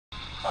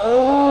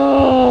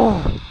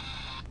Oh!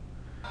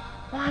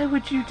 Why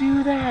would you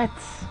do that?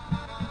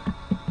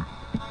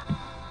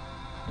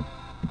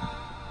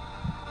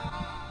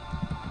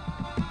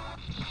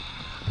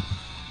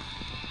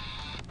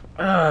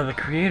 The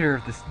creator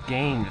of this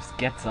game just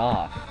gets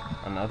off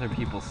on other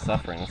people's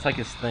suffering. It's like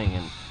his thing,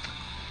 and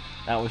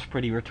that was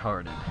pretty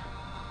retarded.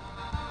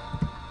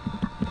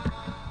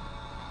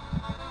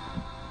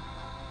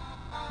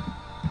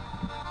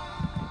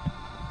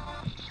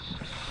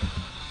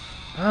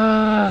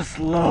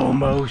 Slow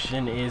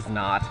motion is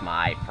not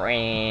my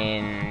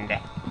friend.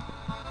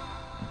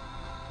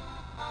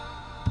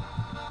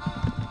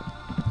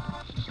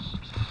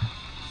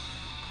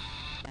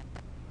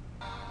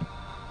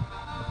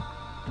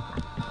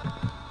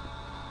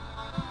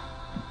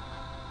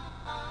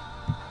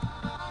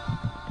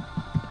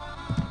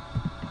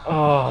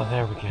 Oh,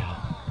 there we go.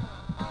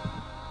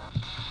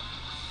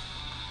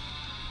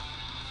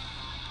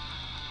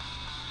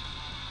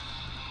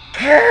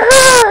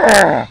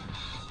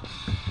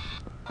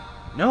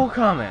 No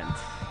comment.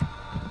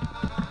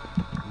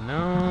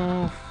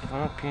 No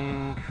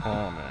fucking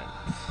comment.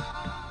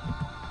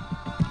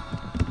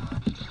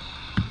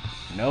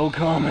 No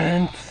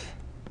comment.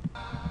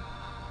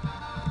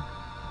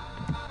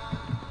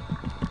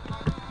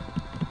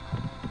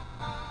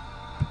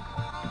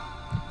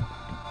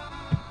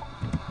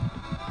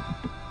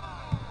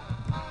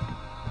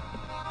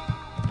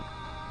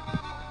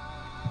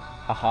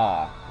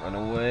 Haha, run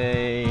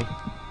away.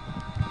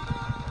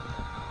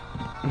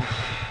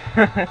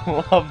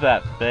 Love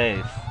that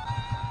face.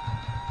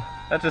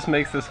 That just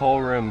makes this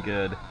whole room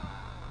good.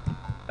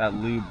 That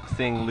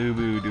seeing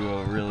Lubu do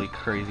a really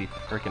crazy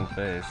freaking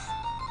face.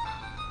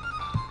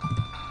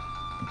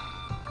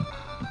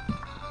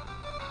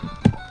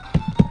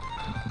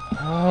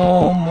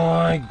 Oh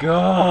my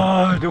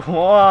god,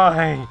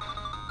 why?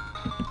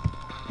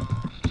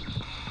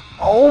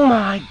 Oh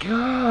my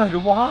god,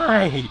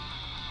 why?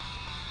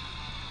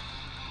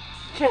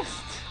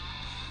 Just...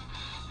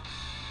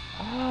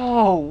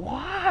 Oh,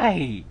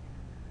 why?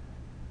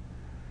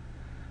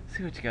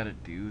 See what you gotta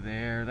do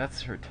there?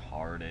 That's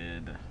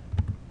retarded.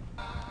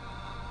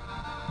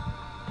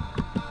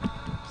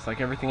 Just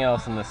like everything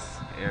else in this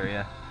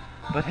area.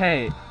 But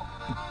hey,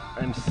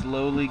 I'm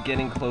slowly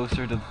getting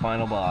closer to the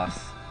final boss.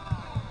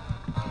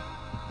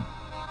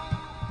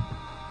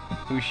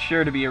 Who's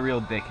sure to be a real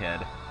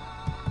dickhead.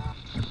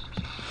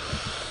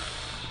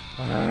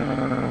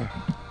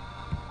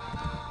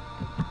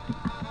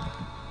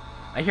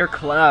 I hear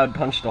Cloud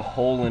punched a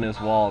hole in his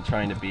wall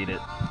trying to beat it.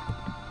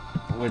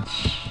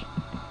 Which...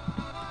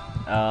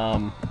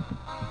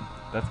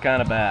 that's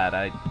kinda bad.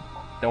 I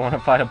don't want to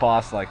fight a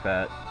boss like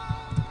that.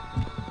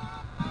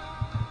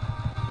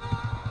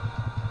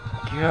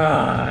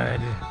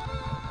 God.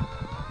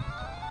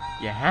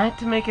 You had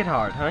to make it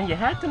hard, huh? You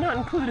had to not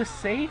include a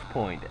save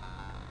point.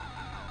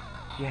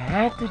 You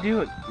had to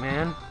do it,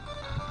 man.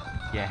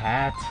 You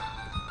had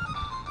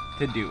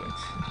to do it.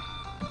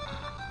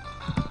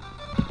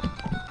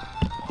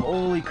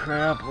 Holy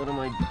crap, what am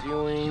I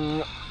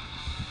doing?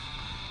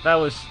 That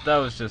was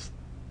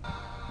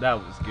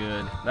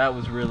good. That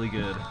was really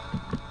good.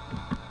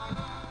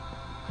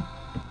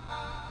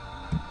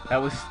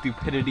 That was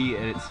stupidity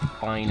at its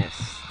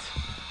finest.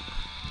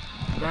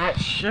 That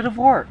should have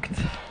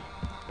worked.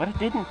 But it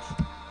didn't.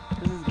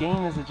 Because this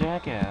game is a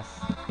jackass.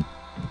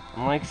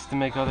 And likes to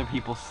make other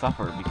people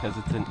suffer because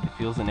it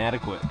feels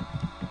inadequate.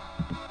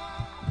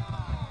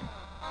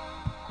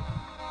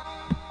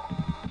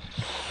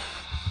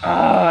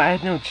 Oh, I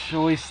had no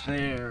choice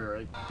there.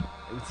 It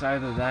was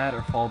either that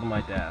or fall to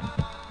my death.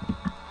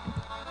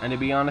 And to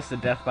be honest, a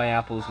death by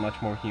apple is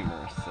much more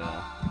humorous, so...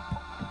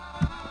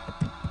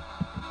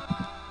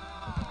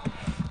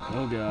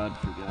 Oh god,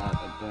 forgot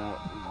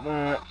about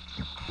that.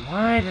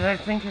 Why did I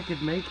think I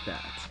could make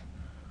that?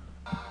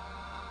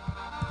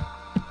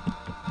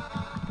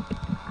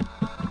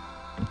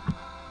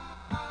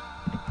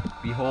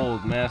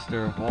 Behold,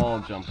 master of wall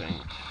jumping.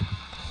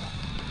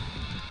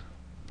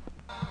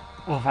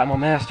 Well, if I'm a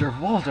master of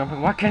wall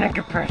jumping, why can't I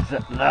get past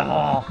that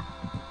level?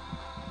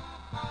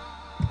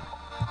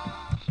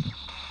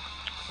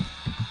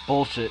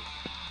 Bullshit.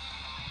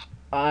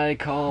 I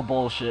call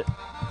bullshit.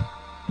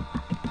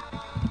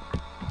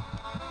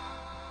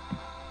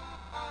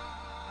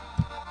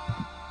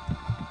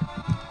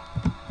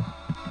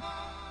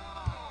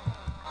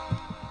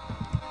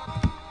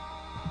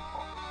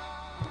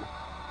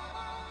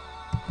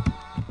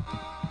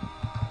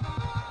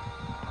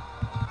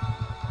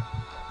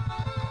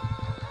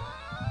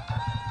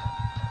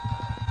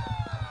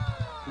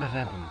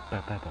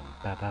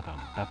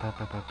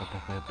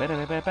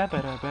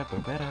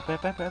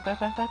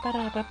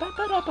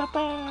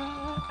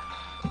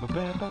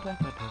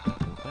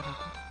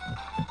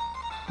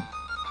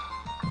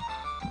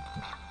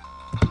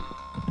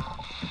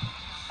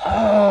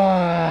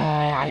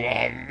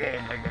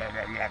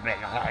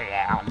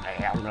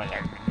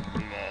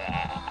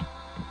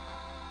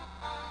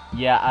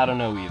 Yeah, I don't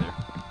know either.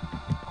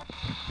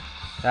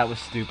 That was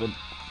stupid.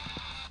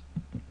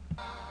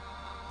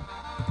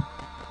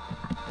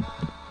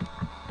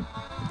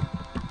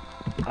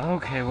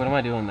 Okay, what am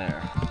I doing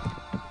there?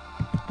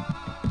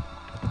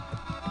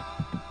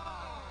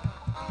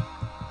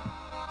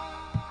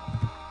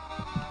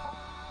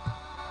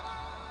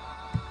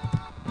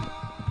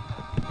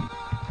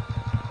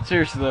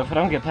 Seriously though, if I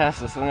don't get past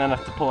this, I'm gonna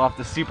have to pull off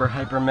the super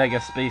hyper mega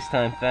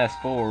space-time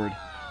fast forward.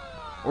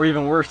 Or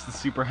even worse, the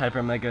super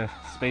hyper mega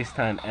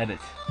space-time edit.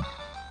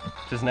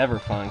 Which is never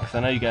fun, because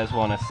I know you guys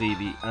want to see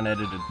the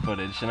unedited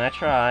footage, and I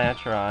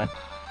try.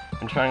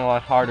 I'm trying a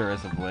lot harder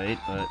as of late,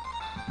 but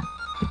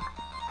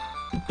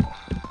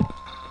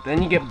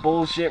then you get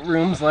bullshit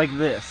rooms like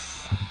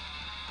this,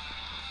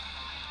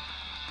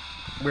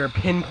 where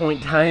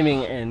pinpoint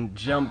timing and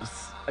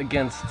jumps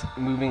against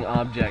moving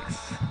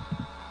objects.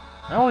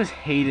 I always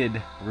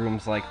hated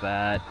rooms like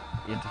that.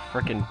 You have to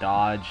frickin'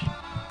 dodge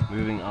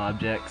moving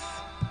objects.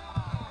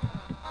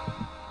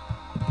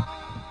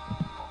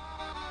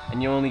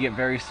 And you only get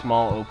very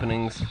small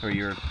openings for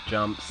your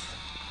jumps.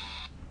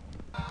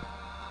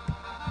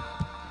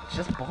 It's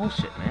just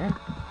bullshit, man.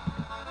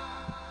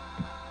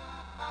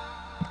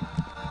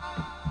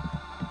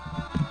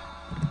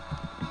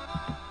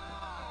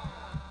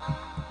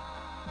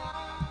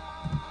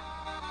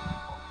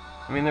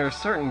 I mean, there are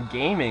certain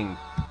gaming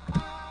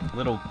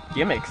little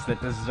gimmicks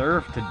that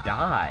deserve to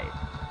die.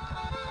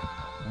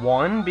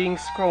 One being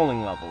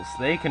scrolling levels.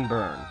 They can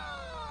burn.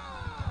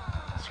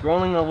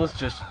 Scrolling levels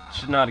just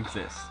should not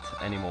exist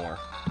anymore.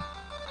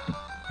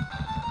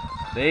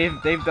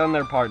 They've done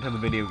their part to the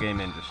video game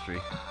industry.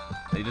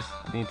 They just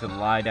need to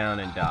lie down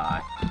and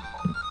die.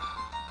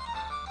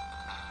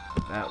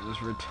 That was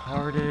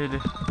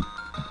retarded.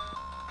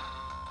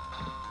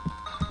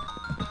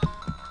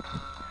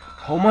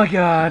 Oh my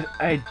god,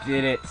 I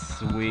did it.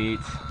 Sweet.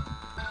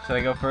 Should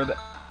I go further?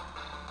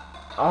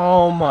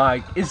 Oh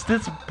my, is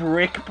this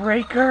Brick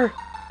Breaker?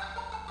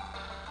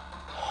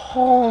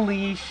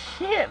 Holy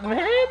shit,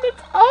 man,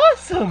 that's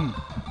awesome!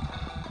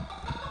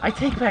 I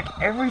take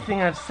back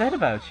everything I've said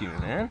about you,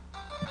 man.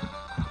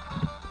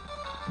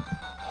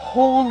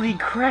 Holy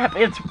crap,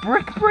 it's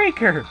Brick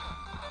Breaker!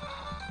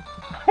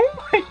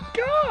 Oh my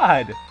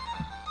god!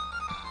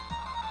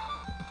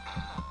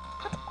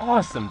 That's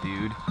awesome,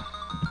 dude.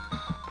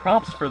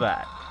 Props for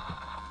that.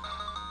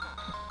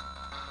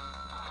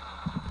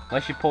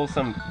 Unless you pull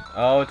some...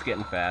 Oh, it's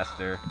getting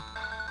faster.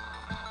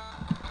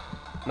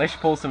 Unless you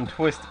pull some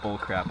twist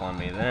bullcrap on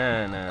me,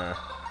 then,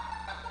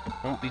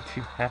 won't be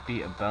too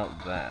happy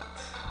about that.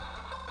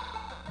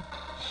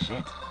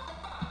 Shit.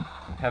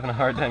 I'm having a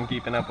hard time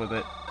keeping up with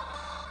it.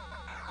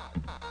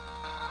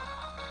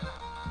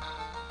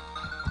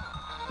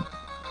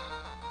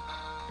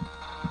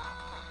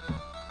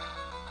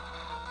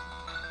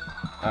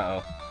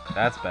 Uh-oh.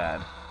 That's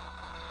bad.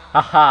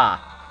 Haha!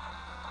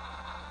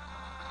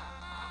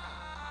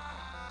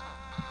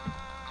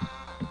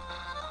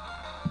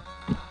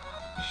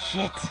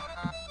 Shit!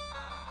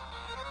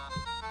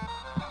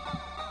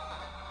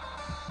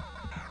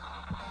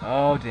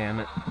 Oh, damn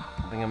it.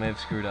 I think I may have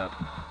screwed up.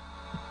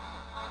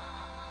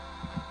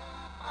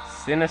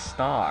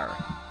 Sinistar.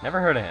 Never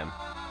heard of him.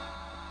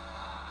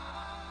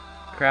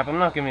 Crap, I'm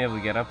not gonna be able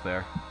to get up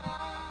there.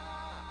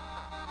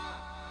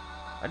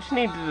 I just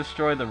need to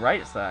destroy the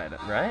right side,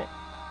 right?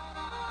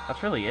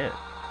 That's really it.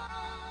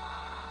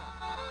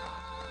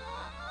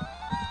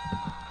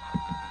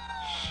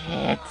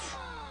 Shit!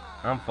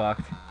 I'm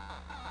fucked.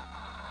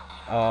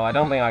 Oh, I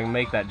don't think I can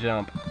make that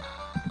jump.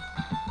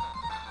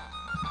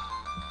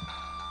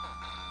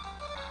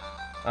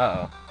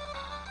 Uh-oh.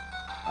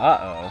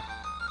 Uh-oh.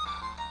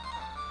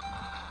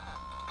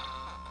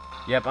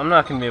 Yep, I'm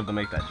not gonna be able to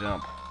make that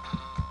jump.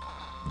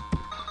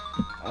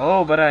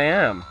 Oh, but I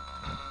am.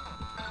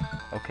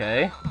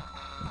 Okay.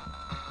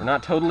 We're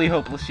not totally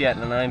hopeless yet,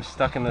 and I'm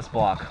stuck in this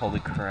block.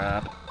 Holy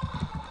crap.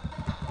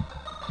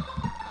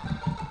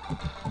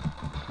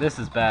 This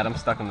is bad. I'm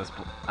stuck in this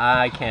block.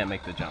 I can't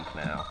make the jump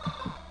now.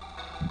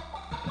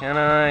 Can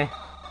I? I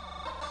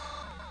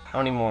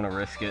don't even want to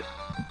risk it.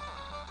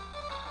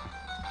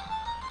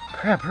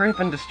 Crap, hurry up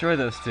and destroy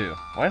those two.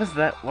 Why do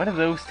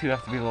those two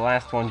have to be the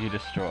last ones you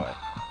destroy?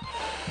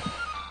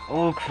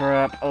 Oh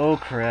crap, oh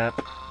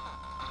crap.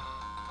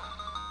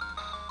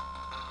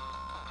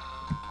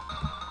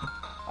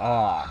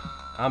 Ah,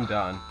 I'm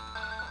done.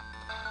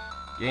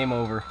 Game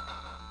over.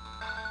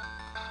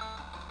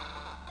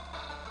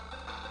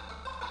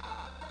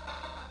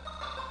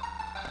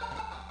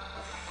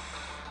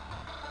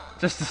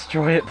 Just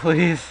destroy it,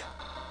 please.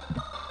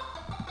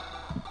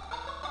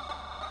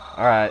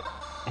 Alright,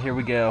 here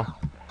we go.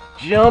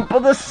 Jump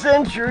of the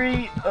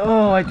century!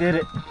 Oh, I did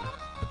it.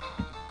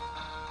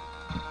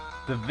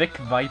 The Vic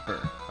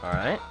Viper.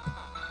 Alright.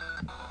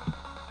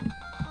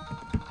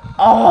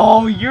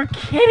 Oh, you're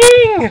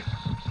kidding!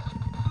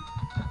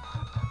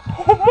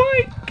 Oh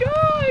my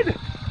god!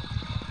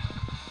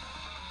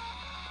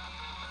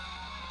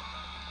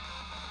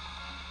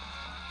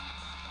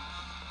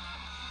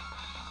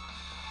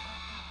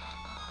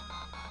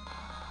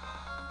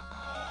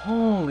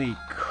 Holy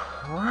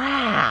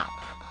crap!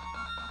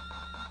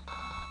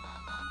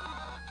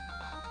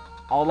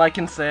 All I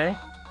can say,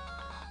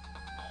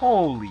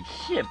 holy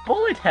shit,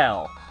 bullet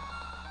hell!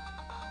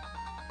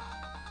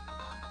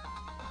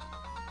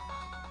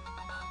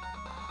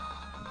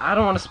 I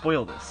don't want to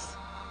spoil this.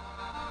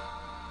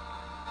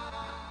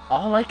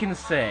 All I can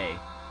say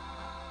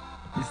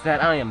is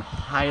that I am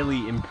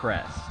highly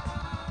impressed.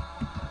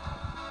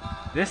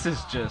 This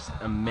is just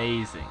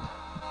amazing.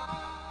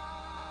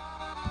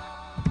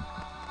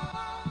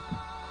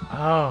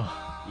 Oh,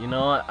 you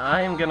know what?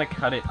 I am gonna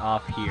cut it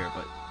off here,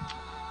 but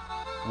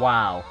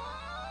wow.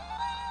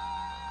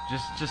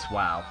 Just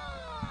wow.